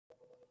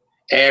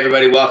Hey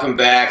everybody, welcome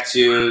back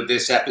to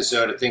this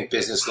episode of Think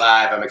Business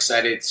Live. I'm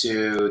excited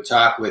to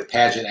talk with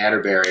Pageant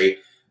Atterberry,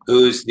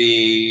 who's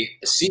the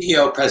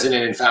CEO,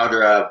 president, and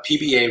founder of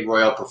PBA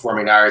Royal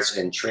Performing Arts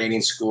and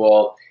Training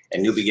School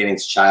and New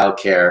Beginnings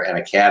Childcare and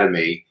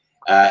Academy.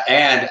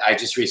 And I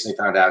just recently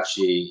found out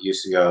she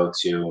used to go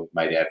to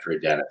my dad for a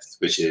dentist,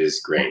 which is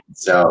great.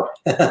 So,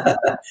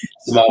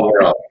 small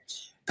world.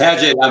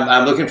 Pageant,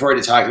 I'm looking forward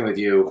to talking with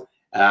you.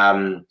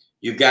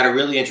 You've got a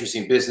really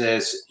interesting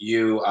business.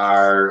 You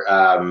are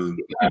an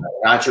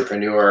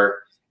entrepreneur.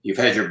 You've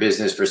had your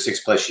business for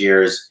 6+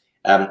 years.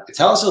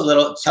 Tell us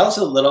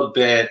a little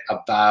bit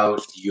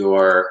about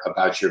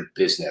your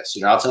business.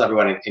 I'll tell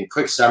everyone in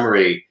quick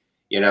summary.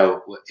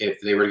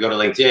 If they were to go to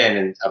LinkedIn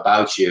and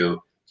about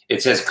you,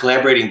 it says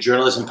collaborating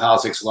journalism,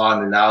 politics, law,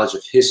 and the knowledge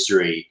of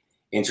history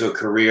into a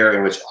career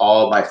in which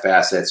all my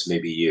facets may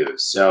be used.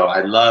 So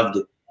I loved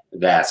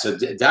that. So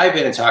dive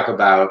in and talk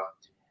about.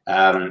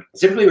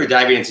 Typically we're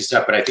diving into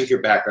stuff, but I think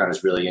your background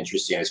is really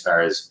interesting as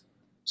far as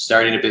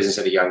starting a business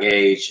at a young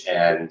age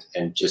and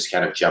just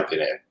kind of jumping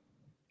in.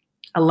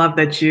 I love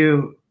that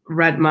you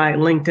read my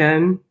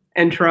LinkedIn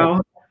intro.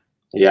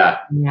 Yeah.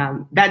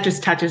 That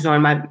just touches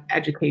on my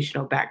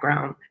educational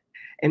background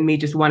and me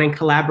just wanting to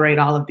collaborate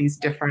all of these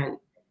different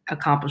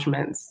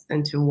accomplishments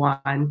into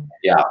one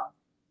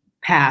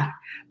path.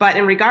 But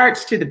in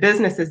regards to the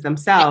businesses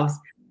themselves,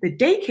 the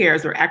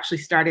daycares were actually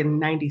started in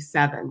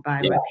 '97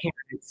 by my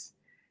parents.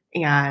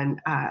 And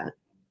I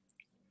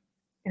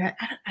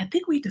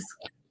think I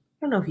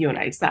don't know if you and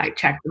I side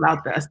checked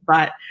about this,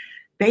 but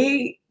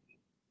they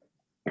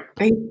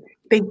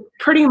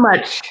pretty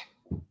much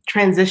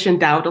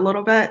transitioned out a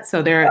little bit.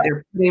 So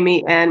they're putting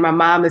me in. My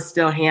mom is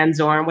still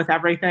hands-on with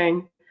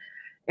everything.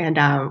 And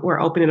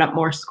we're opening up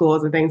more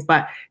schools and things.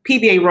 But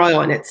PBA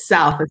Royal in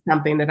itself is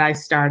something that I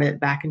started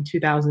back in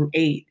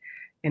 2008.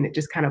 And it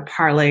just kind of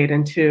parlayed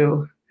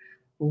into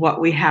what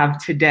we have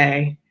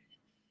today.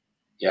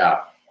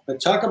 Yeah. But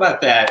talk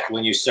about that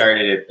when you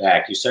started it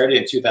back. You started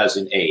in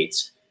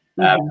 2008.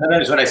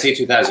 Sometimes when I say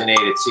 2008,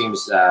 it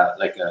seems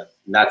like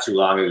not too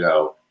long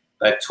ago.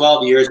 But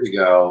 12 years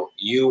ago,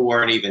 you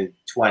weren't even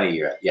 20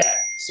 yet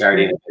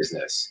starting a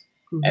business.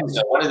 And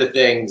so one of the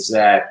things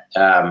that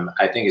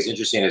I think is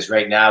interesting is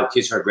right now,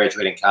 kids who are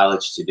graduating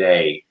college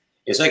today,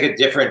 it's like a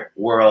different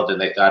world than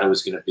they thought it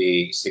was going to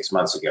be 6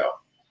 months ago.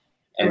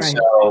 And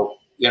so,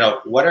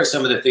 what are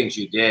some of the things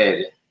you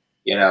did,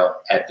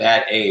 at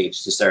that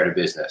age to start a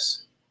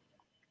business?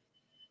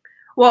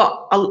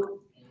 Well,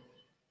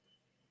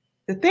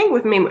 the thing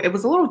with me, it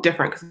was a little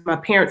different because my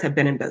parents had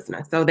been in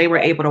business. So they were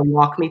able to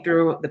walk me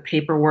through the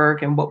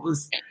paperwork and what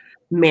was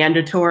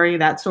mandatory,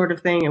 that sort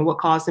of thing, and what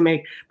calls to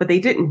make, but they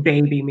didn't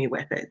baby me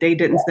with it. They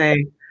didn't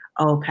say,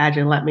 oh,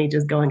 Pageant, let me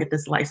just go and get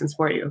this license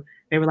for you.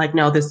 They were like,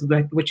 no, this is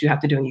what you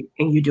have to do,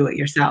 and you do it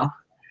yourself.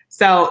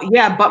 So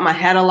yeah, but my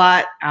head a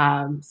lot.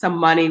 Some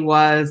money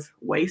was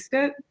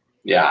wasted.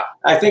 Yeah,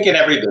 I think in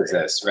every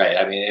business, right?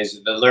 I mean, it's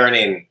the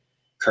learning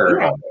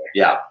curve.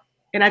 Yeah.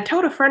 And I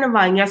told a friend of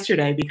mine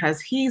yesterday,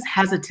 because he's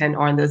hesitant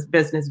on this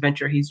business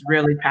venture he's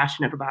really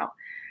passionate about.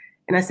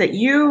 And I said,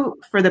 you,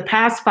 for the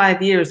past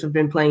 5 years, have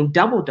been playing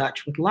double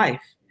dutch with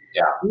life.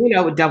 Yeah.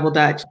 With double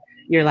dutch,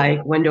 you're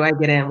like, when do I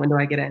get in? When do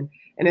I get in?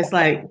 And it's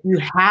like, you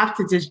have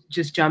to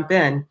just jump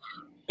in.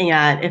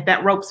 And if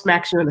that rope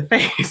smacks you in the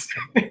face,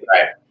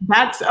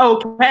 that's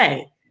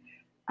okay.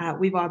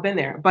 We've all been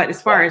there. But as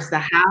far as the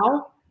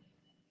how,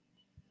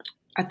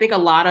 I think a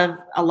lot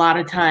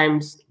of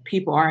times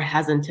people are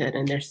hesitant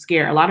and they're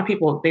scared. A lot of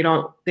people,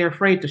 they're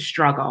afraid to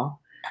struggle.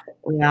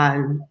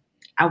 And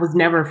I was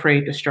never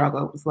afraid to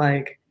struggle. It was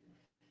like,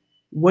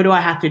 what do I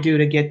have to do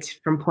to get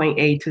from point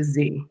A to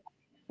Z?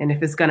 And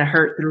if it's going to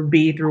hurt through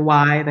B through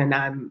Y, then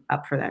I'm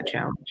up for that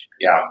challenge.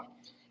 Yeah.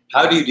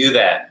 How do you do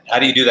that? How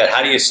do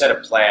you set a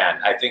plan?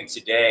 I think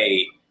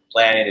today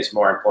planning is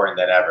more important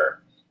than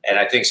ever. And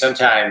I think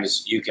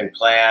sometimes you can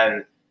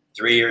plan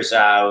 3 years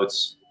out,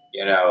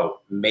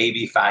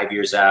 maybe 5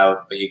 years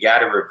out, but you got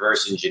to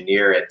reverse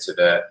engineer it to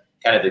the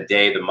kind of the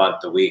day, the month,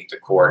 the week, the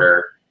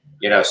quarter,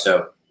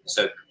 so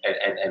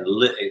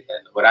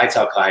what I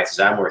tell clients as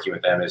I'm working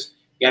with them is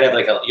you have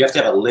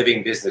to have a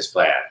living business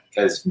plan,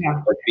 because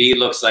what B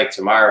looks like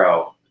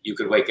tomorrow, you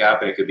could wake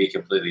up and it could be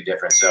completely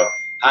different. So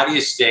how do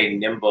you stay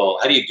nimble?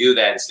 How do you do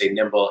that and stay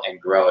nimble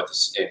and grow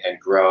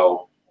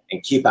grow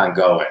and keep on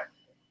going?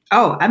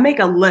 Oh, I make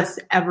a list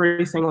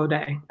every single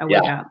day. I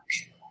wake up.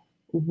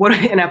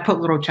 And I put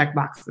little check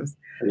boxes.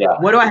 Yeah.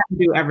 What do I have to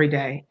do every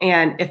day?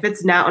 And if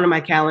it's not on my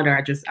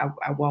calendar,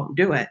 I won't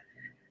do it.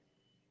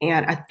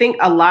 And I think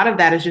a lot of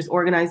that is just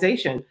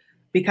organization,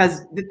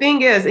 because the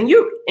thing is,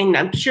 and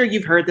I'm sure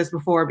you've heard this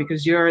before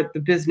because you're the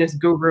business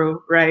guru,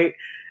 right?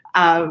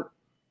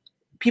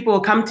 People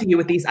will come to you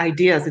with these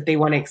ideas that they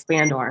want to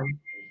expand on.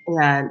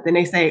 And then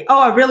they say,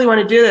 oh, I really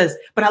want to do this,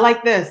 but I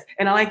like this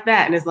and I like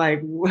that. And it's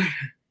like,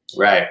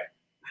 right.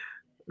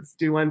 Let's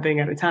do one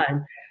thing at a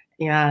time.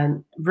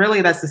 And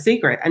really, that's the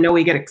secret. I know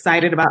we get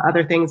excited about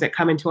other things that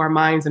come into our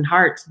minds and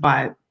hearts,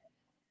 but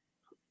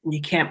you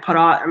can't put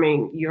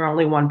on, you're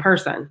only one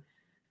person.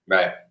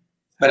 Right.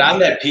 But on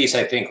that piece,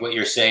 I think what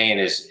you're saying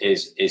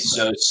is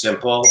so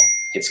simple,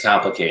 it's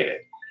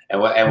complicated.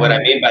 And what I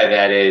mean by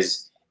that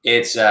is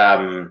it's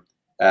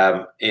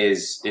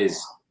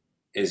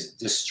is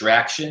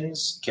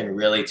distractions can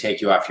really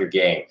take you off your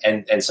game,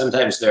 and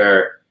sometimes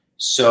they're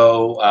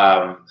so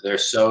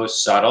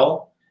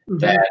subtle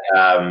that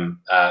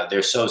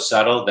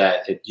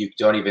you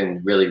don't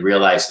even really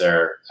realize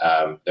they're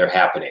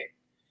happening.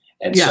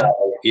 And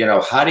so, you know,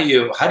 how do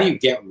you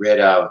get rid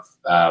of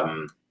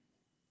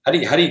how do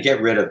you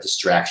get rid of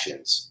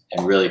distractions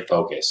and really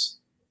focus?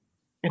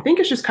 I think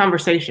it's just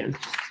conversation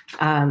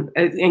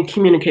and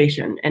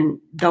communication, and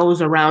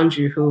those around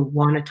you who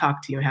want to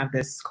talk to you and have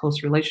this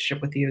close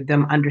relationship with you,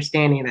 them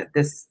understanding that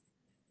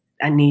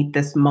I need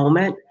this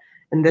moment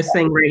and this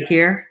thing right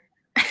here.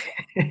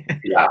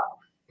 Yeah.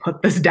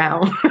 Put this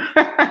down.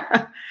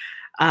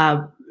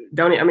 I'll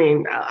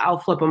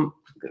flip them,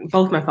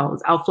 both my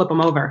phones, I'll flip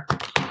them over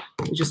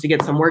just to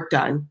get some work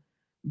done.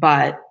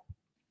 But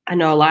I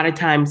know a lot of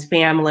times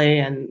family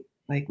and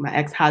like my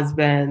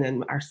ex-husband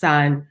and our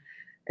son,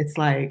 it's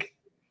like,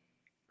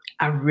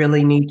 I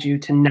really need you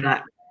to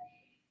not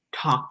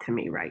talk to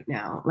me right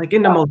now. Like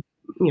in the most,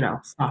 you know,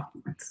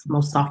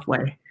 most soft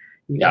way.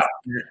 Yeah.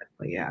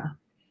 But yeah.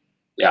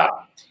 Yeah.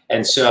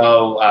 And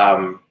so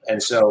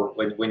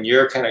when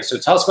you're so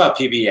tell us about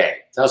PBA.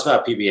 Tell us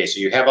about PBA. So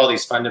you have all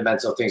these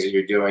fundamental things that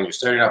you're doing. You're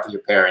starting off with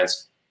your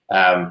parents.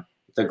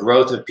 The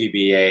growth of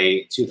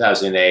PBA,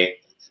 2008.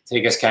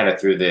 Take us kind of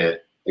through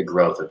the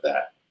growth of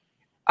that.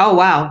 Oh,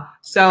 wow.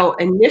 So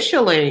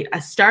initially, I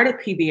started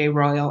PBA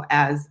Royal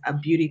as a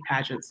beauty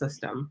pageant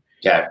system.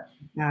 Okay.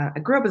 I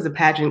grew up as a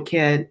pageant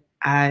kid.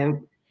 I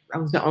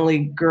was the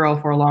only girl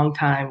for a long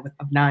time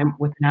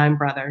with nine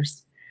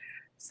brothers.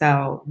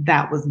 So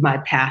that was my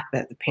path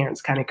that the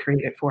parents kind of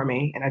created for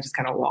me, and I just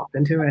kind of walked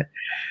into it.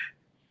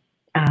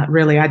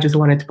 Really, I just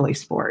wanted to play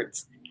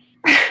sports.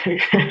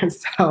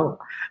 So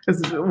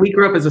we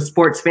grew up as a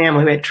sports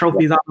family. We had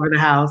trophies all over the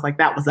house. Like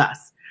that was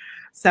us.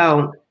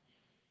 So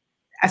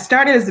I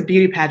started as a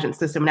beauty pageant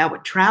system, and I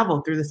would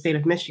travel through the state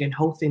of Michigan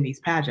hosting these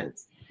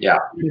pageants. Yeah.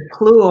 The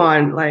clue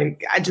on,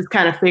 like, I just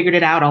kind of figured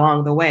it out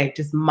along the way,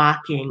 just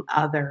mocking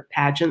other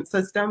pageant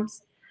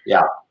systems.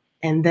 Yeah.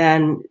 And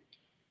then,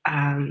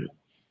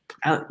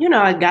 you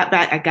know, I got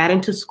back, I got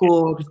into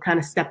school, just kind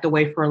of stepped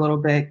away for a little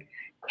bit,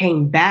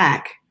 came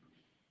back,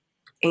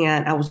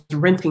 and I was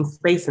renting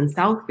space in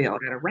Southfield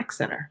at a rec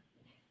center.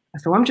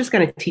 So I'm just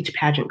going to teach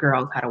pageant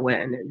girls how to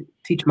win and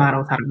teach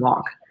models how to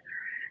walk.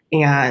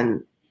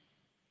 And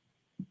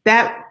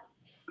that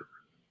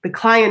the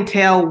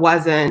clientele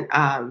wasn't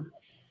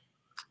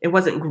it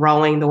wasn't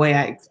growing the way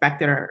I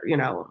expected, or, you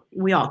know,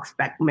 we all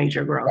expect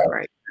major growth,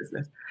 right?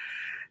 Business.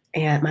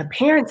 And my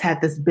parents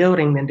had this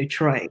building in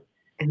Detroit,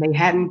 and it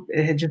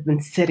had just been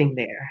sitting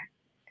there.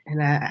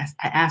 And I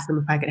asked them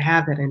if I could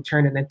have it and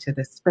turn it into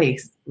this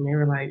space. And they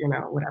were like, you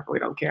know, whatever, we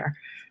don't care.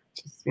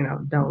 Just, you know,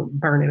 don't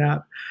burn it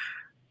up.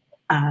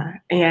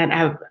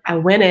 And I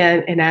went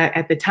in, and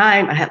at the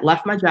time I had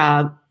left my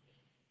job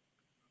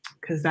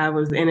because I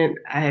was in it.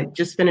 I had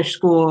just finished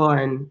school,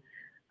 and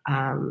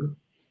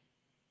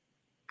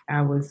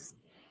I was,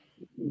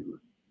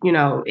 you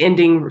know,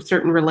 ending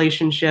certain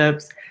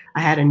relationships.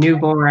 I had a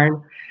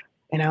newborn,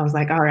 and I was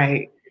like, all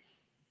right.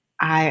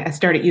 I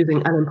started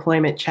using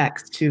unemployment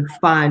checks to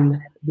fund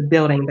the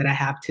building that I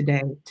have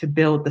today, to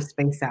build the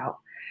space out.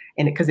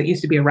 And because it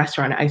used to be a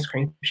restaurant, an ice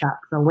cream shop.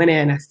 So I went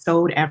in, I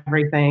sold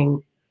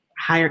everything,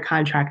 hired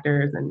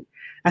contractors, and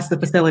that's the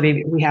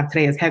facility we have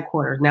today as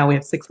headquarters. Now we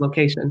have 6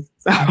 locations.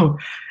 So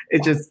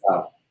it just,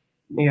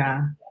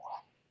 yeah.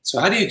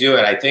 So how do you do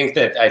it? I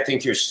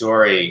think your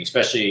story,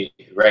 especially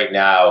right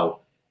now,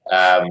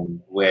 I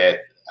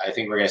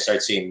think we're going to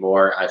start seeing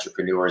more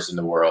entrepreneurs in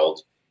the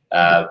world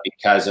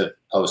because of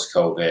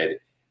post-COVID,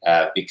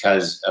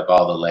 because of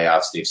all the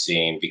layoffs they've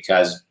seen,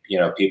 because, you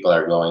know, people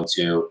are going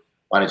to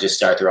want to just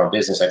start their own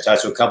business. I've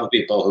talked to a couple of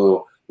people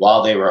who,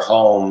 while they were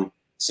home,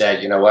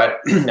 said, you know what,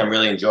 I'm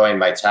really enjoying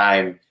my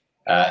time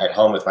at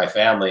home with my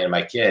family and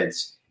my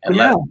kids, and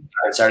left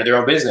and started their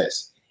own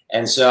business.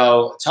 And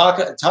so talk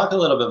a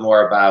little bit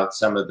more about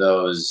some of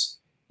those,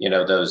 you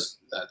know, those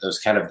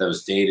kind of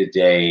those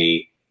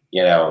day-to-day,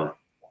 you know,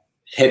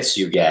 hits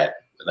you get,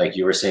 like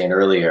you were saying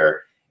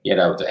earlier, you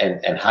know,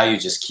 and how you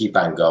just keep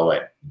on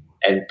going.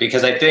 And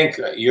because I think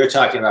you're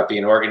talking about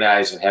being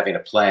organized and having a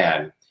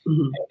plan.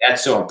 Mm-hmm. And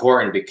that's so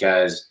important,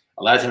 because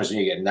a lot of times when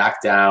you get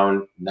knocked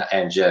down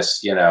and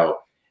just, you know,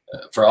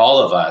 for all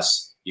of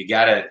us, you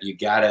gotta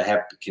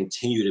have to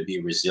continue to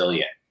be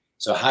resilient.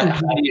 So how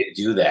do you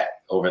do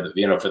that over the,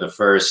 you know, for the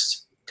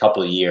first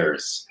couple of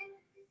years?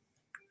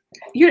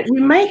 You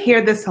might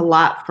hear this a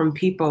lot from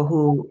people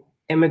who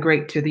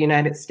immigrate to the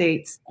United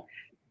States.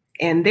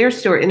 And their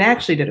story, and I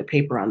actually did a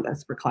paper on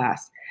this for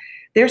class.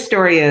 Their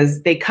story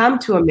is they come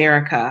to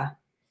America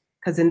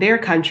because in their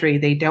country,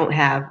 they don't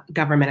have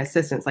government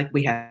assistance like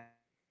we have.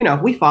 You know,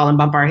 if we fall and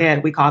bump our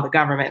head, we call the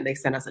government and they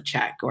send us a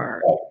check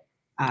or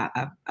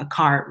a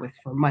card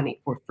for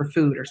money, for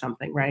food or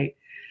something, right?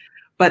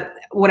 But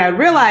what I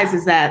realized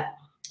is that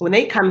when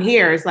they come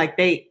here, it's like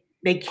they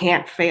they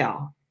can't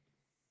fail,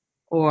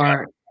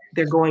 or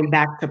they're going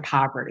back to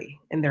poverty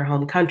in their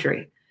home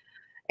country.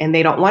 And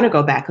they don't want to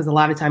go back because a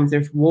lot of times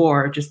there's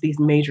war, just these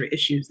major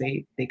issues.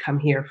 They come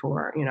here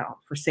for, you know,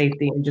 for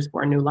safety and just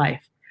for a new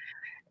life.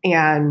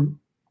 And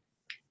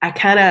I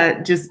kind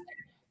of just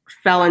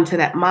fell into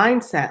that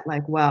mindset,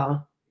 like,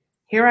 well,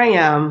 here I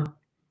am,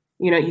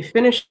 you know, you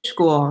finish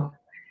school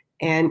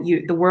and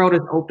the world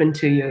is open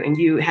to you and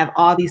you have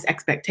all these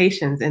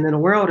expectations. And then the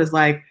world is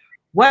like,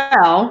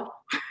 well,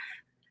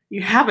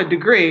 you have a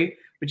degree,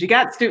 but you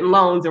got student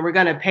loans and we're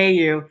going to pay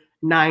you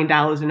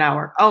 $9 an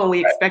hour. Oh,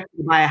 we expect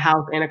you to buy a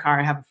house and a car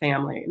and have a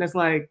family. And it's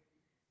like,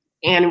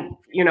 and,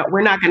 you know,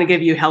 we're not going to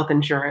give you health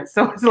insurance.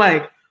 So it's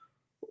like,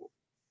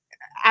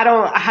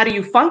 how do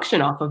you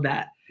function off of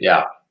that?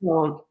 Yeah.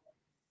 Well,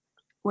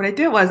 what I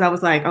did was I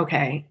was like,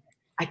 okay,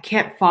 I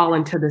can't fall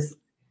into this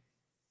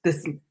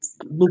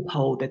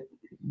loophole that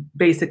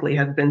basically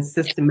has been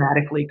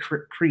systematically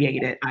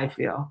created, I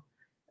feel.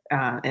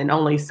 And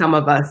only some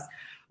of us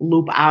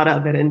loop out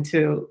of it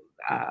into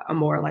a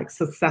more like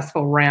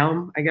successful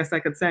realm, I guess I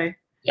could say.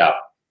 Yeah.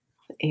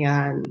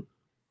 And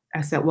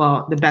I said,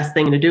 well, the best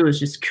thing to do is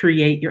just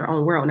create your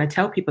own world. And I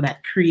tell people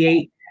that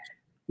create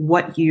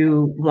what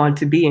you want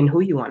to be and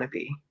who you want to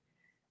be.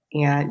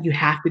 And you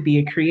have to be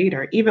a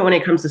creator, even when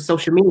it comes to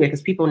social media,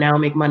 because people now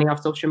make money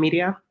off social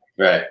media.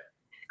 Right.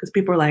 Because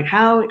people are like,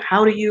 how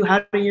do you?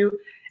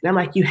 And I'm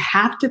like, you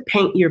have to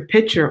paint your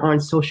picture on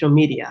social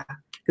media.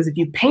 Because if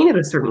you paint it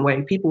a certain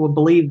way, people will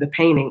believe the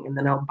painting and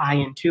then they'll buy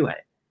into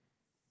it.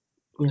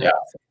 You know? Yeah.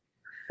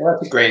 Well,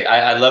 that's great.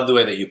 I love the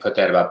way that you put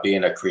that about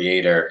being a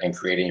creator and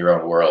creating your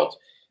own world.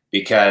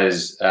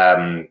 Because,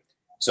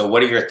 so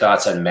what are your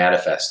thoughts on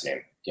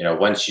manifesting? You know,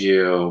 once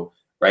you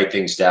write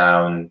things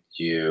down,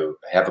 you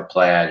have a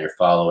plan, you're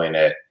following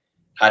it.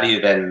 How do you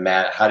then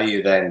manifest?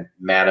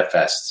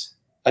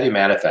 How do you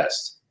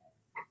manifest?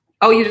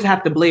 Oh, you just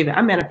have to believe it.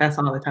 I manifest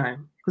all the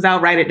time because I'll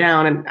write it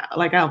down and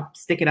like I'll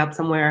stick it up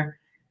somewhere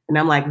and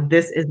I'm like,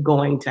 this is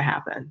going to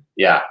happen.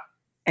 Yeah.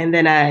 And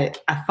then I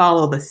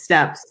follow the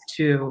steps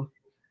to,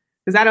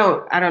 because I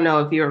don't know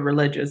if you're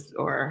religious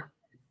or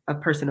a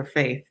person of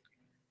faith,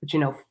 but you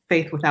know,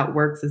 faith without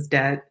works is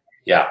dead.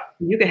 Yeah.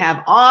 You could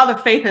have all the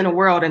faith in the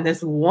world in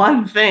this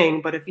one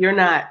thing, but if you're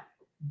not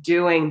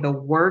doing the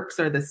works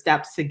or the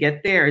steps to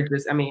get there, it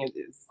just, I mean,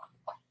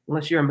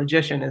 unless you're a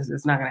magician,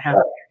 it's not going to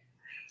happen.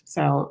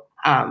 So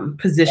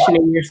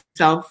positioning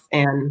yourself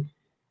and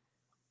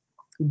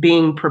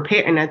being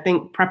prepared. And I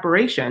think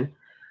preparation,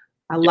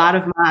 a lot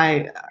of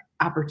my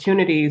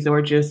opportunities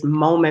or just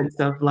moments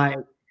of like,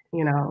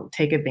 you know,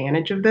 take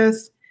advantage of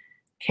this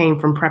came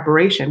from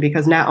preparation,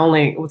 because not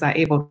only was I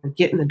able to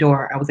get in the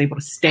door, I was able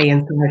to stay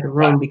inside the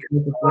room because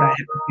of what I had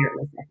prepared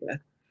myself with.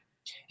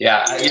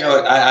 Yeah, you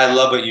know, I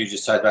love what you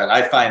just talked about.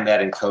 I find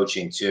that in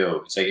coaching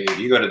too. So if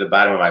you go to the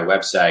bottom of my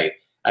website,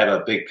 I have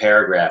a big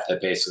paragraph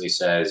that basically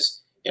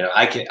says, you know,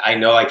 I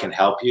know I can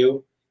help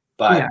you,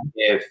 but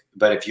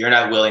if you're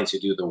not willing to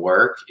do the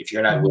work, if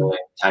you're not willing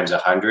times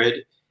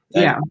 100,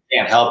 then I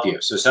can't help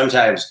you. So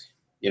sometimes,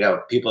 you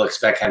know, people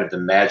expect kind of the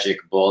magic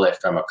bullet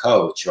from a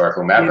coach or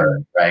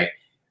whomever, right?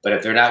 But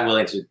if they're not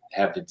willing to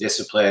have the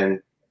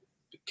discipline,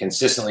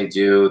 consistently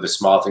do the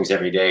small things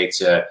every day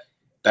to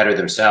better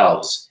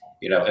themselves,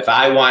 you know, if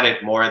I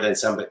wanted more than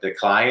the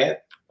client,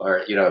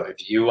 or, you know,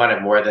 if you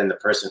wanted more than the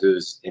person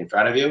who's in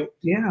front of you,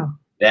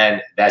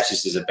 then that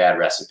just is a bad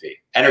recipe.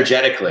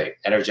 Energetically,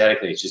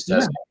 it just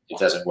doesn't, it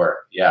doesn't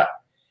work. Yeah.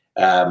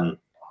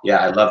 Yeah,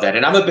 I love that.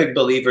 And I'm a big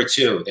believer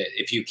too, that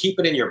if you keep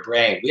it in your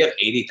brain, we have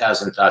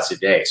 80,000 thoughts a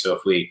day. So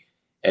if we,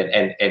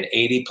 and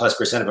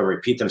 80+% of them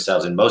repeat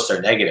themselves and most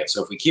are negative.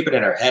 So if we keep it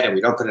in our head and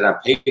we don't put it on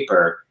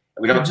paper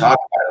and we don't talk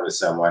about it with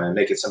someone and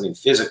make it something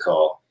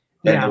physical,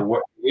 then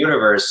the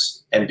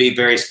universe, and be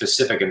very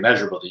specific and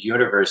measurable, the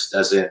universe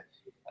doesn't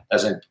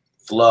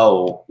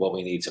flow what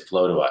we need to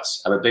flow to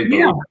us. I'm a big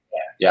believer in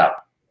that.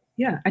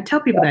 Yeah, I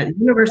tell people that the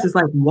universe is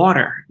like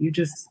water. You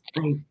just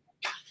like,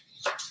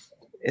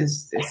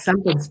 is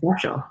something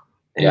special.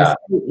 And it's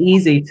so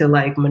easy to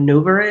like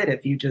maneuver it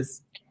if you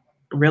just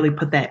really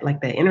put that,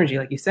 like that energy,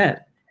 like you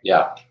said.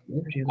 Yeah.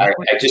 I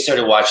just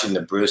started watching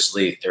the Bruce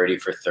Lee 30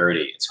 for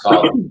 30. It's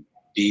called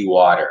Be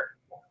Water.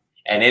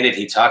 And in it,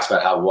 he talks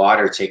about how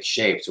water takes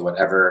shape to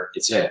whatever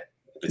it's in.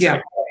 If it's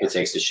like, it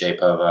takes the shape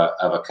of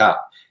a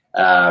cup.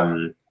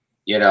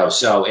 You know,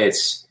 so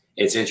it's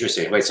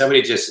interesting. Wait,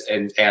 somebody just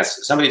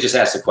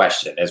asked a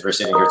question as we're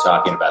sitting here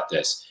talking about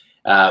this.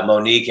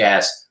 Monique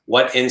asked,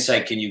 what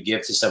insight can you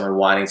give to someone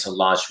wanting to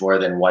launch more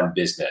than one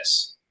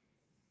business?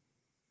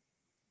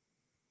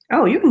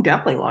 Oh, you can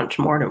definitely launch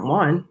more than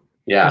one.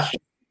 Yeah.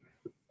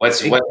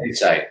 What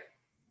insight?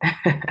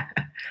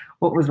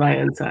 What was my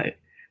insight?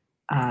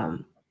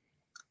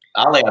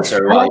 I'll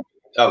answer. Oh,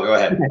 go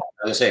ahead. Okay. I was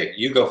gonna say,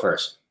 you go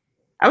first.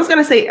 I was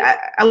gonna say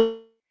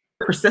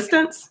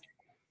persistence.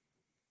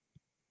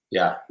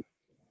 Yeah.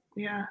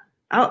 Yeah.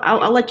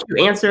 I'll let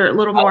you answer a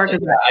little more.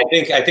 I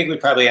think we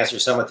probably answer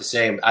somewhat the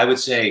same. I would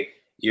say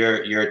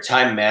your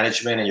time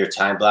management and your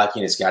time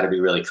blocking has got to be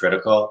really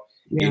critical.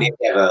 You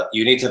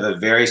need to have a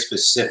very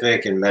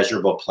specific and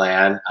measurable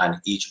plan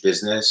on each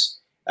business.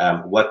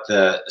 What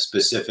the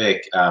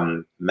specific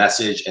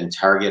message and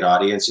target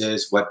audience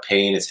is, what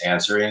pain it's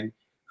answering,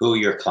 who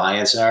your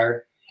clients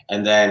are,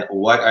 and then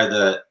what are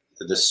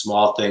the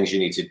small things you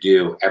need to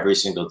do every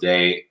single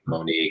day,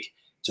 Monique,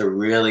 to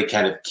really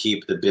kind of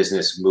keep the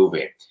business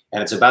moving.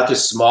 And it's about the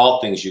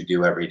small things you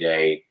do every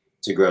day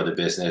to grow the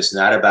business,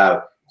 not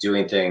about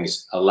doing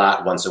things a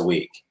lot once a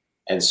week.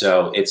 And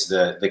so it's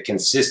the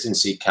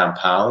consistency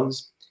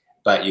compounds,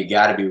 but you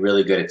got to be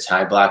really good at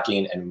time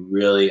blocking and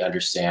really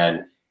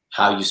understand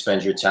how you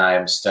spend your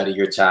time, study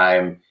your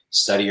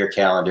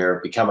calendar,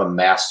 become a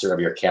master of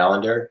your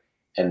calendar.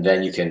 And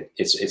then you can,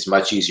 it's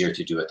much easier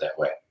to do it that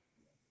way.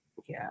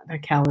 Yeah,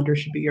 that calendar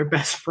should be your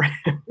best friend.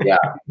 Yeah,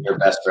 your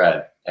best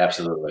friend.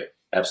 Absolutely.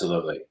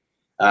 Absolutely.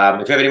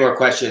 If you have any more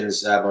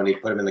questions,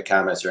 Monique, put them in the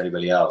comments, or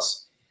anybody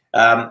else.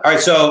 All right.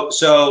 So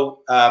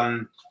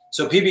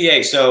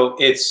PBA, so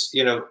it's,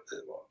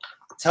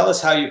 tell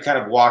us how you kind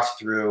of walked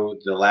through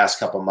the last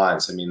couple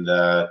months. I mean,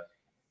 the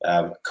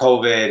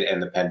COVID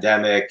and the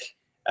pandemic,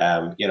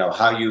 how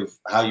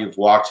you've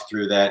walked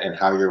through that and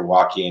how you're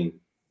walking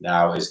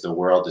now as the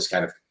world is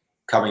kind of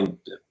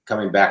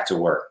coming back to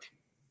work.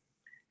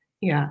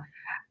 Yeah.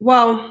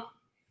 Well,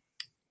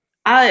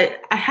 I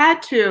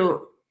had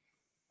to,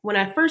 when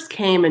I first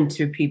came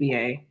into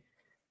PBA,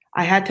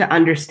 I had to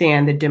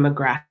understand the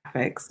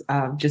demographics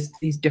of just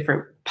these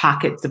different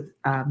pockets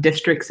of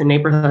districts and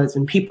neighborhoods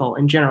and people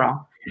in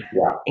general.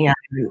 Yeah. And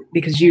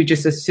because you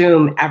just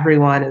assume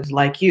everyone is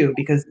like you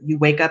because you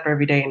wake up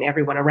every day and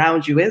everyone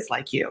around you is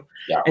like you,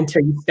 yeah,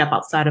 until you step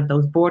outside of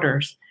those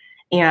borders.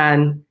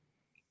 And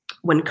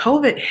when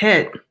COVID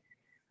hit,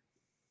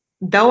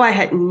 though I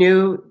had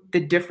knew the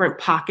different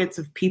pockets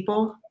of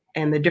people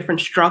and the different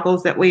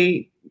struggles that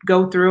we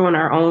go through on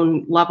our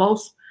own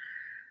levels,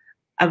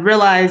 I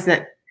realized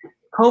that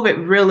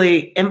COVID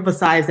really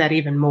emphasized that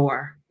even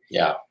more.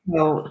 Yeah.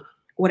 So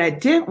what I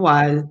did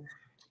was,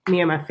 me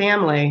and my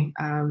family,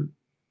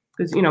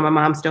 because my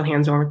mom's still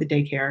hands-on with the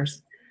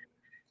daycares.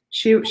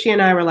 She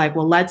and I were like,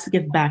 well, let's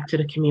give back to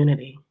the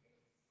community.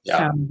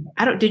 Yeah.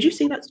 So did you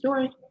see that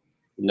story?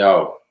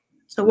 No.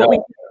 So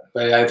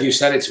but if you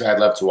send it to me, I'd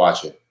love to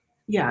watch it.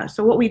 Yeah.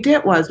 So what we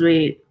did was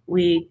we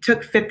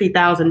took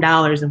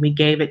 $50,000 and we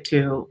gave it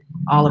to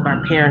all of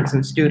our parents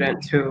and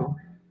students who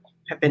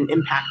have been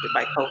impacted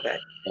by COVID.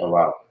 Oh,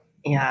 wow.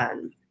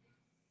 And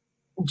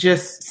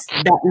just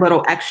that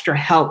little extra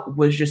help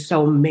was just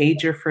so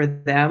major for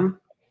them.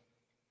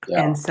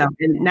 Yeah. And so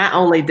not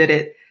only did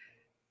it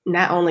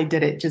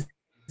just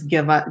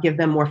give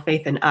them more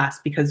faith in us,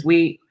 because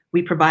we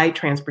provide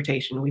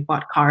transportation. We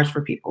bought cars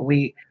for people.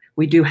 We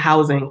do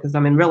housing, because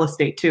I'm in real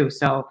estate too.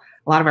 So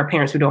a lot of our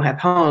parents who don't have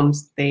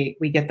homes,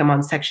 we get them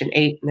on Section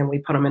 8 and then we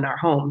put them in our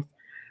homes.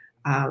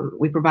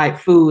 We provide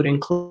food and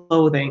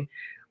clothing.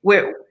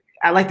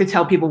 I like to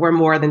tell people we're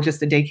more than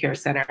just a daycare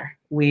center.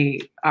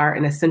 We are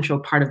an essential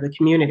part of the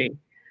community.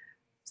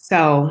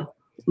 So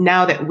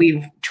now that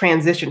we've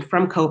transitioned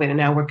from COVID and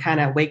now we're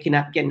kind of waking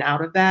up, getting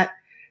out of that,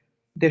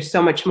 there's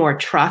so much more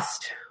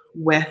trust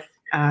with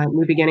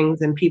New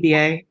Beginnings and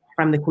PBA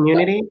from the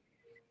community.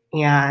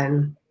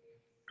 And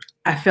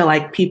I feel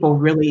like people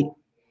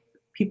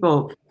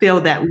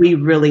feel that we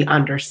really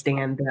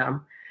understand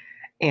them.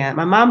 And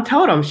my mom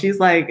told them, she's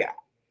like,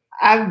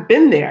 I've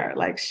been there.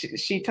 Like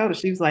she told us,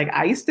 she was like,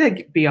 I used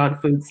to be on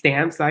food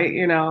stamps.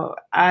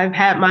 I've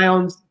had my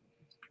own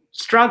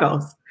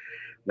struggles,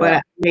 but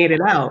I made it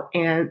out.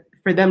 And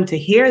for them to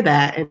hear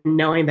that and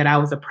knowing that I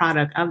was a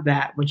product of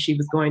that when she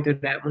was going through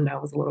that when I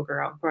was a little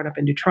girl growing up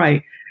in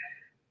Detroit,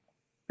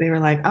 they were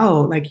like,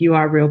 oh, like you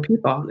are real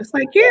people. And it's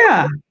like,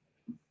 yeah.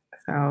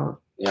 So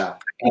yeah,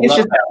 I think it's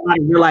just a lot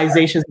of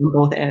realizations on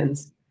both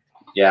ends.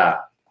 Yeah.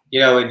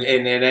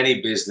 In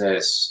any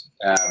business,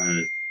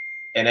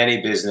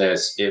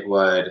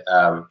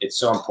 it's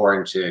so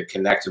important to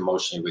connect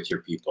emotionally with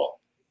your people,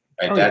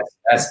 right? Oh,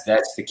 that's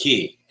the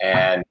key.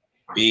 And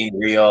being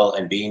real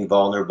and being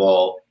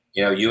vulnerable,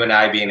 you and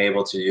I being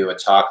able to do a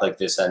talk like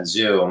this on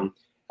Zoom,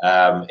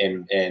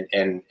 in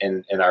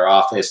our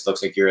office,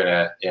 looks like you're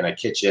in a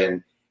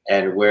kitchen,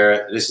 and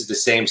where this is the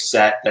same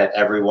set that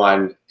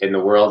everyone in the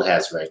world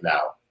has right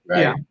now,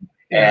 right?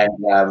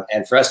 Yeah.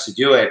 And for us to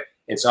do it,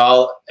 it's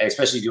all,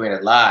 especially doing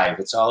it live,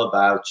 it's all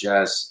about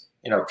just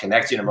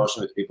connecting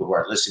emotionally with people who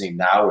are listening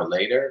now or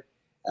later,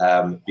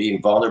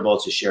 being vulnerable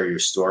to share your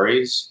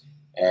stories,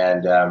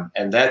 and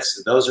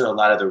those are a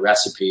lot of the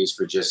recipes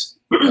for just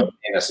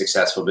being a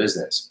successful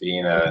business,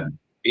 being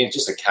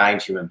just a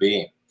kind human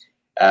being.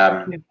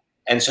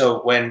 And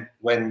so when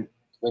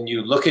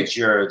you look at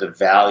the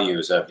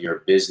values of your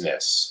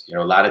business,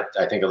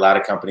 I think a lot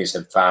of companies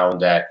have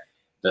found that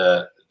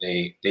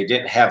they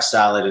didn't have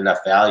solid enough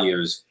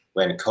values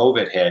when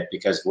COVID hit,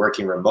 because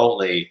working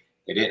remotely,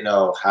 they didn't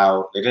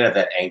have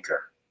that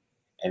anchor.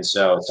 And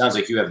so it sounds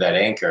like you have that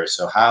anchor.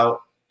 So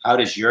how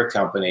does your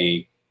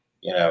company,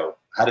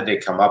 how did they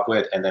come up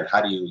with, and then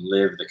how do you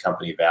live the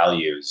company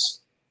values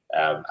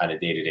on a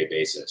day-to-day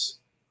basis?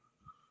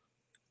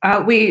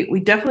 We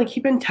definitely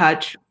keep in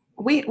touch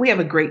we have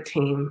a great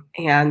team,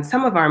 and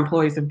some of our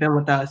employees have been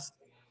with us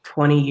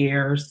 20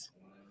 years.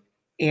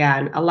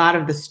 And a lot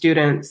of the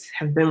students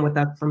have been with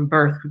us from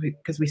birth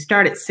because we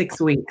start at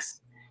 6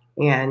 weeks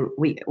and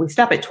we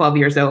stop at 12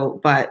 years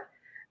old. But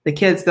the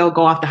kids, they'll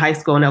go off to high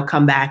school and they'll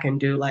come back and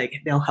do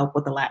they'll help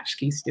with the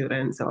latchkey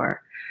students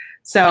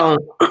so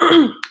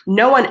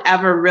no one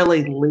ever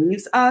really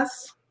leaves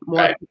us.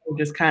 More people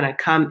just kind of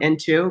come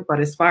into. But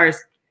as far as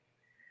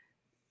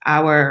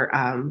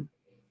our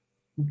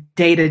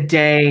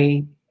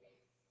day-to-day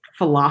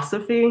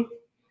philosophy,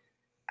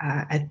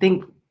 I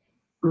think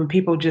when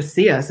people just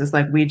see us, it's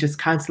like we just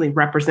constantly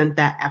represent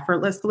that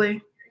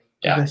effortlessly.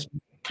 Yeah. That's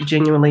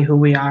genuinely who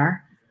we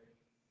are.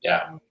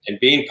 Yeah. And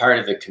being part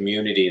of the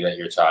community that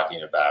you're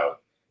talking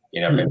about,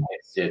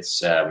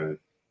 it's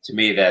to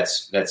me,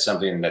 that's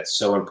something that's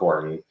so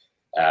important.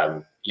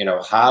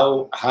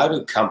 How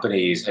do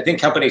companies, I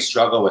think companies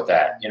struggle with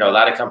that. A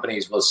lot of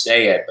companies will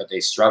say it, but they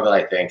struggle,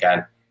 I think,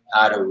 on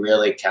how to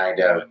really kind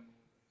of,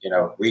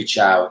 reach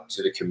out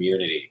to the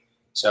community.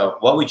 So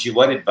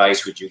what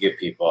advice would you give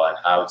people on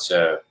how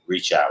to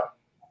reach out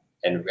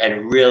and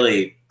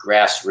really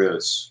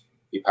grassroots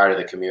be part of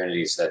the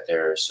communities that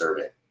they're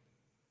serving?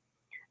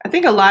 I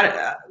think a lot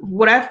of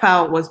what I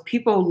found was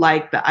people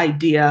like the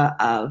idea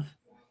of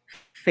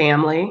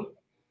family,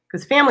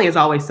 because family is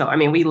always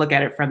we look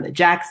at it from the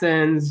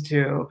Jacksons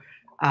to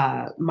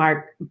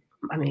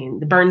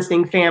the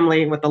Bernstein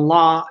family with the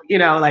law,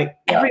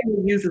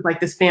 everyone uses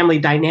this family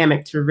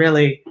dynamic to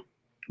really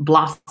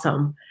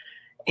blossom.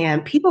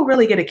 And people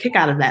really get a kick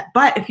out of that.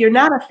 But if you're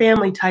not a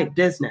family type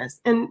business,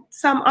 and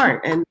some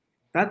aren't, and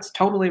that's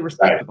totally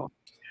respectable.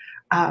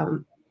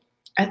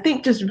 I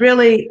think just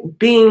really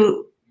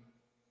doing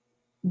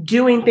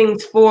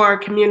things for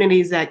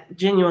communities that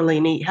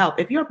genuinely need help.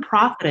 If you're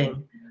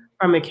profiting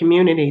from a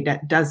community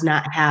that does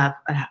not have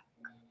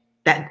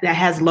that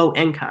has low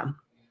income,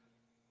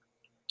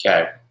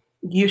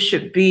 you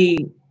should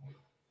be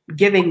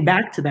giving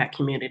back to that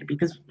community,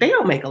 because they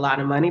don't make a lot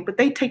of money, but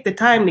they take the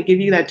time to give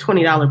you that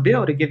 $20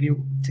 bill to get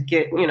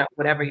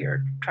whatever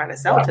you're trying to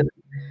sell to them.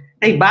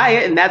 They buy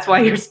it, and that's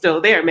why you're still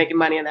there making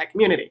money in that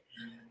community.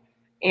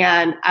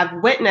 And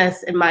I've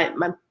witnessed, and my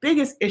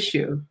biggest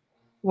issue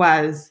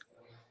was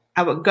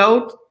I would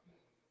go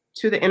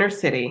to the inner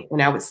city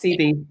and I would see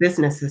these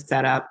businesses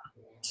set up,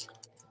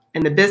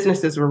 and the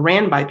businesses were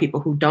ran by people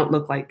who don't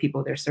look like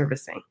people they're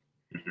servicing.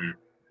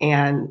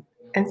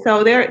 And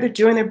so they're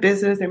doing their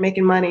business, they're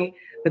making money.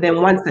 But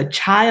then once a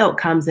child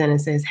comes in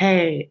and says,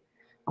 hey,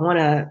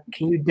 can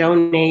you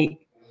donate,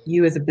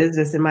 you as a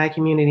business in my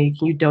community,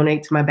 can you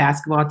donate to my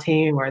basketball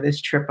team or this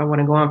trip I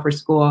want to go on for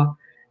school?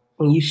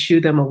 And you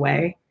shoo them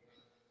away.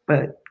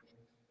 But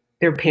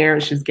their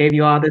parents just gave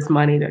you all this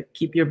money to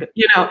keep it's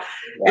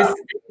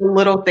the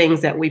little things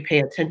that we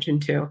pay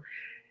attention to.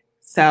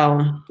 So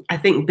I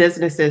think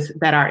businesses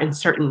that are in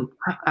certain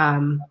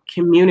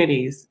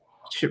communities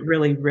should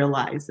really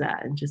realize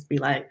that and just be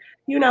like,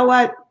 you know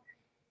what,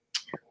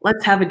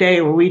 let's have a day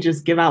where we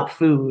just give out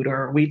food,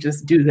 or we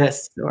just do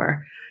this,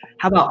 or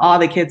how about all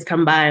the kids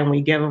come by and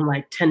we give them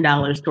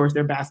 $10 towards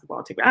their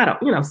basketball team? I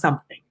don't,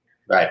 something.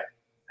 Right.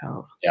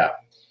 So. Yeah.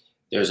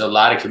 There's a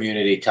lot of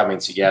community coming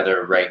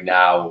together right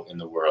now in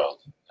the world,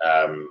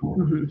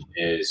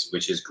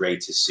 which is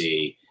great to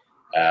see.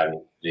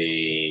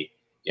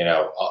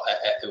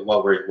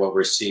 What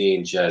we're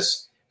seeing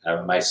just.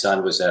 My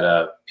son was at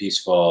a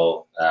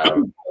peaceful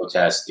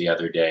protest the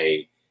other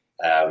day,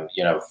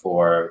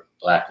 for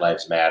Black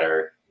Lives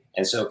Matter.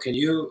 And so can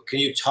you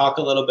talk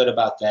a little bit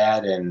about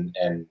that and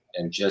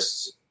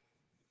just,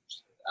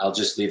 I'll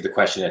just leave the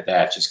question at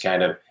that. Just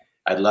kind of,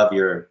 I'd love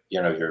your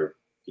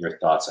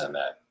thoughts on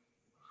that.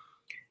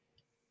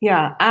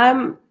 Yeah,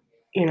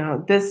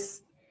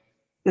 this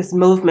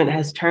movement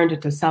has turned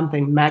into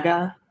something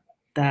mega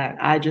that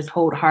I just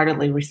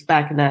wholeheartedly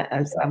respect. And that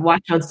as I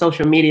watch on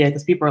social media,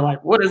 because people are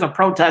like, what is a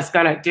protest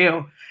gonna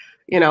do?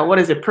 What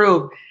does it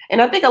prove?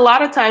 And I think a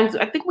lot of times,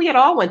 I think we had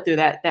all went through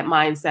that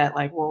mindset,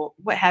 well,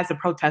 what has a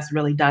protest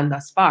really done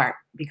thus far?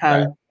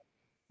 Because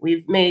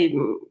we've made,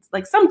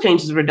 some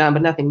changes were done,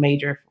 but nothing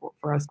major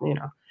for us,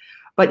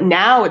 But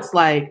now it's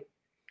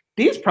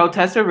these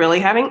protests are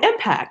really having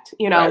impact.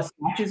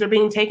 Statues are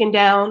being taken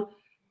down.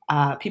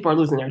 People are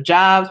losing their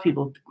jobs.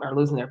 People are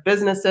losing their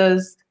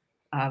businesses.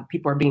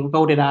 People are being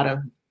voted out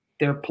of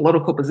their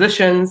political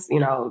positions.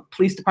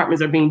 Police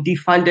departments are being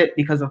defunded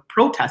because of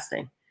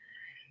protesting.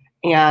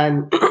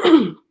 And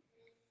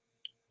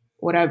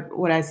what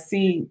I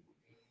see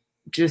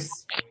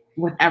just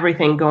with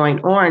everything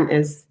going on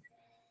is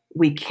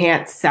we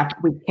can't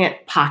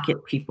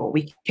pocket people.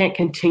 We can't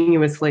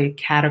continuously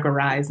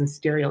categorize and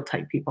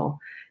stereotype people,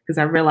 because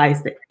I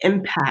realize the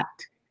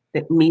impact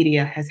that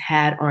media has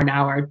had on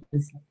our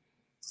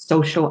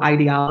social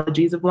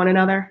ideologies of one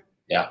another.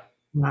 Yeah.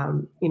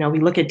 We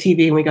look at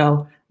TV and we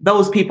go,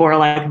 those people are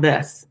like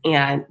this,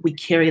 and we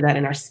carry that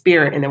in our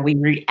spirit, and then we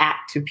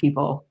react to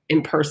people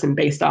in person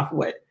based off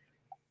what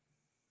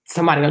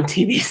somebody on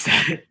TV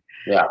said.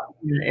 Yeah,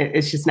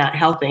 it's just not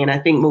healthy. And I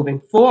think moving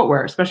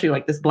forward,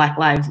 especially this Black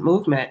Lives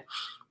movement,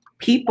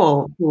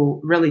 people who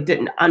really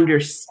didn't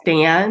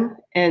understand,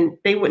 and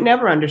they would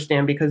never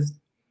understand because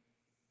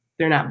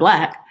they're not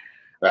Black,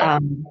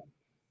 right.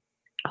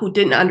 who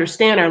didn't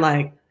understand are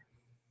like,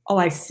 oh,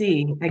 I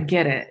see, I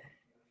get it.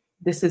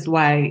 This is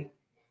why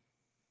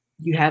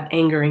you have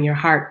anger in your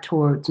heart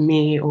towards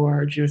me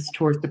or just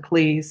towards the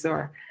police,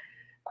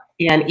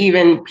 and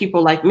even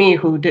people like me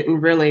who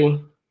didn't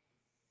really,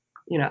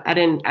 I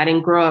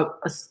didn't grow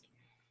up,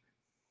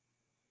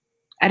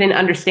 I didn't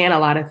understand a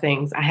lot of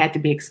things. I had to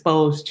be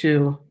exposed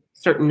to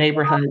certain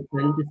neighborhoods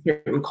and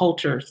certain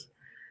cultures.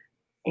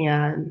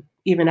 And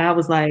even I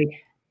was like,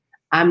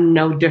 I'm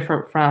no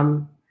different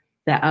from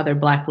that other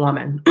Black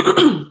woman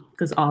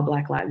because all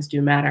Black lives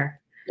do matter.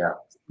 Yeah.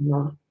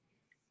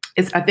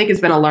 I think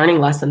it's been a learning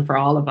lesson for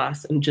all of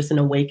us and just an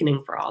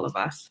awakening for all of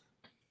us.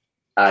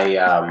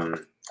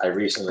 I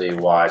recently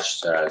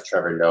watched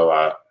Trevor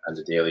Noah on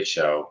The Daily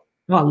Show.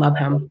 Oh, I love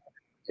him.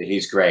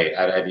 He's great.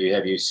 Have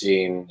you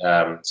seen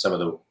some of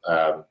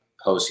the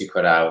posts he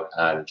put out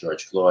on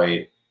George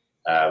Floyd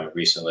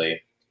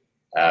recently?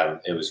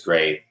 It was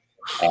great.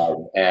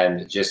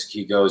 And just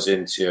he goes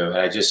into,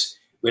 and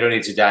we don't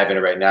need to dive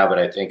into it right now, but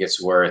I think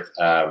it's worth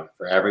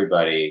for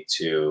everybody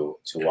to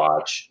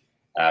watch.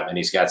 And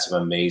he's got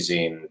some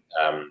amazing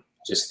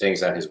just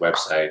things on his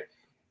website.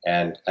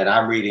 And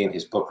I'm reading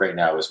his book right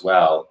now as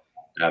well.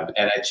 And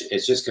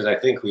it's just because I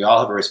think we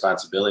all have a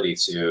responsibility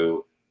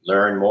to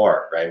learn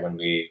more, right? When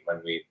we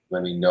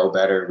know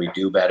better, we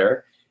do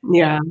better.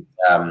 Yeah.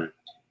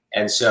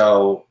 And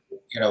so,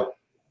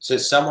 to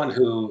someone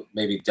who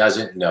maybe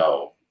doesn't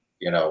know,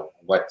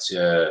 what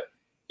to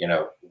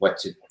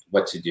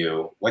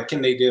do, what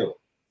can they do?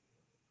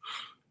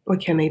 What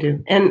can they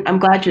do? And I'm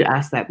glad you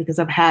asked that because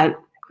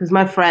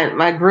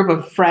my group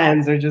of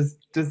friends are just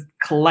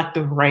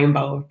collective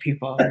rainbow of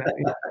people.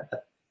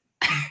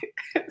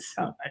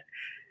 So,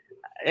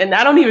 and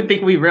I don't even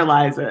think we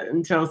realize it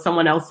until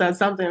someone else says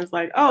something. It's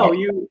like, oh,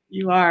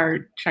 you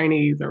are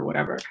Chinese or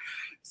whatever.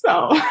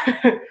 So,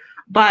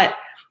 but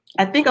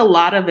I think a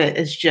lot of it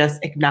is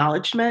just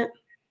acknowledgement.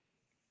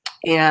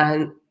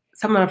 And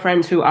some of my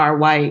friends who are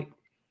white,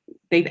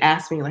 they've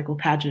asked me like, well,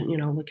 Pageant,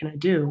 what can I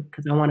do?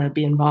 Because I want to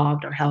be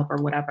involved or help or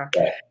whatever.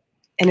 Yeah.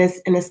 And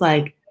it's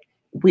like,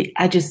 we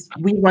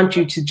want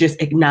you to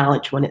just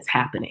acknowledge when it's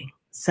happening.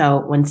 So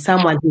when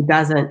someone who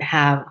doesn't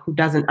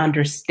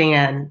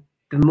understand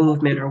the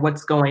movement or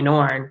what's going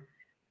on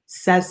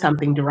says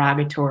something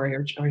derogatory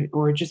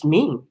or just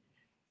mean,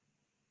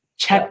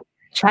 check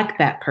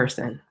that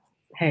person.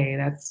 Hey,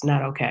 that's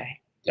not okay.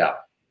 Yeah.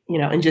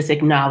 And just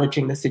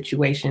acknowledging the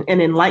situation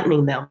and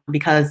enlightening them,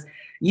 because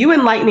you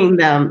enlightening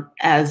them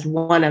as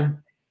one of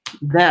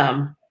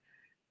them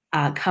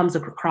comes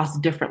across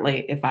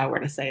differently if I were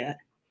to say it.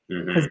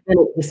 Because then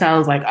it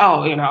sounds like,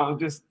 oh,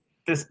 just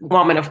this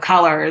woman of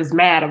color is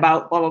mad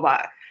about blah, blah,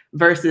 blah,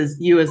 versus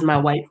you as my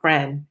white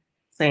friend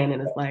saying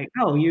it is like,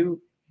 oh,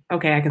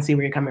 okay, I can see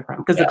where you're coming from.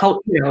 Because the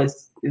culture,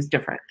 is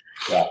different.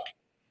 Yeah,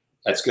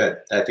 that's good.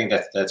 I think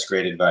that's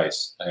great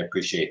advice. I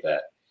appreciate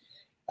that.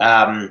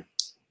 All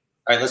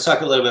right, let's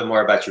talk a little bit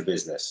more about your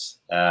business.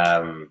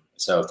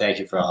 So thank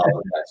you for all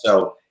of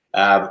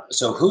that.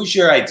 So who's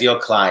your ideal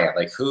client?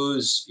 Like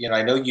who's,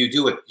 I know you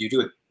do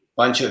a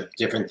bunch of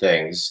different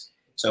things.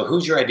 So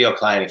who's your ideal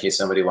client in case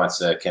somebody wants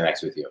to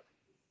connect with you?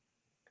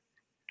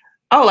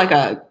 Oh, like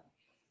a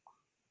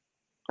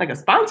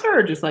sponsor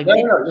or just like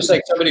no, just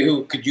like somebody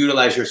who could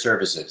utilize your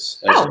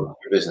services as your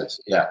business.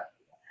 Yeah.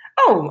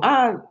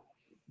 Oh,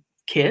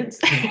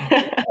 kids.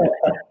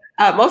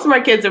 Most of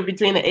my kids are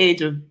between the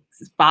age of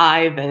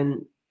 5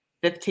 and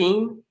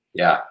 15.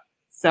 Yeah.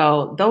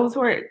 So those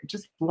who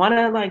just want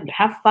to like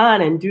have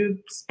fun and do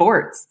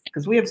sports,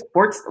 because we have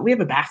sports. We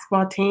have a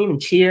basketball team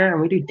and cheer, and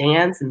we do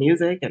dance and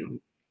music and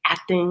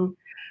acting.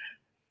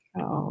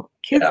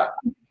 Kids, yeah.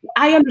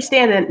 I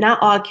understand that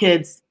not all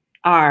kids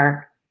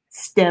are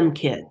STEM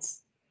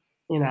kids.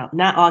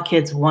 Not all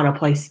kids want to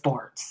play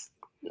sports,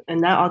 and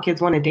not all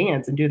kids want to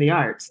dance and do the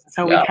arts.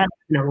 So we have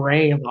an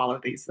array of all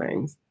of these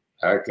things.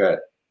 All right, good.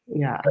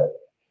 Yeah.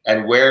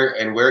 And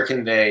where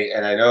can they?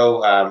 And I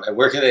know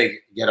where can they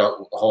get a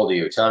hold of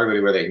you? Tell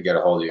everybody where they can get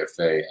a hold of you.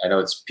 I know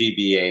it's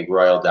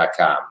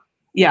pbaroyal.com.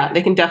 Yeah,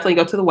 they can definitely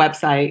go to the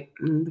website.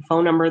 The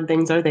phone number and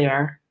things are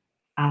there.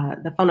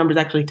 The phone number is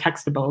actually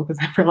textable because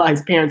I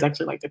realize parents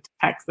actually like to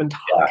text and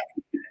talk.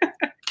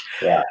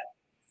 Yeah.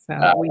 So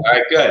all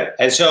right, good.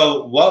 And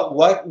so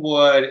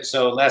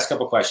last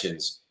couple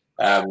questions.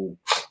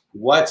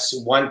 What's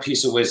one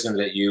piece of wisdom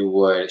that you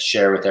would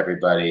share with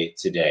everybody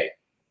today?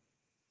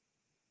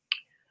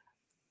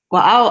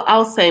 Well,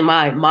 I'll say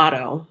my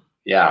motto.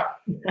 Yeah.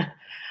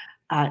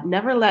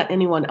 Never let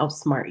anyone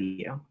outsmart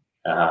you,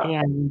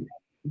 and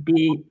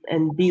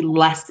be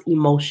less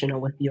emotional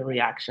with your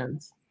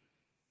reactions.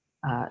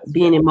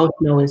 Being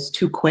emotional is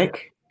too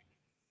quick,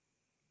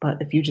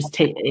 but if you just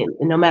take it,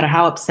 no matter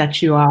how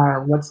upset you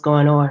are, what's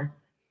going on,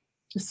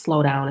 just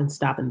slow down and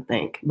stop and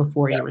think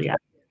before you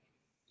react.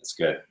 That's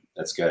good.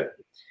 That's good.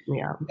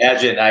 Yeah.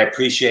 Pageant, I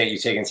appreciate you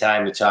taking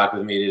time to talk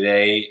with me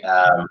today.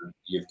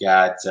 You've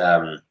got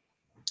some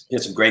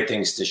great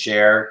things to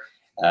share.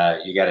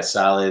 You got a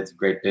solid,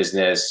 great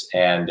business,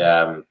 and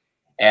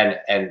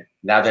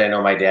now that I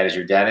know my dad is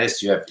your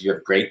dentist, you have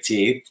great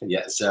teeth.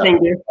 Yeah, so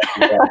thank you.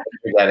 Your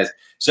dentist.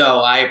 So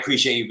I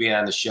appreciate you being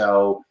on the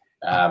show.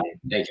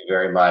 Thank you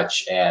very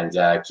much, and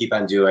keep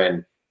on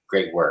doing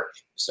great work.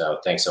 So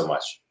thanks so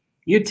much.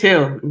 You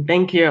too.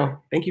 Thank you.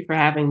 Thank you for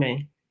having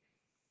me.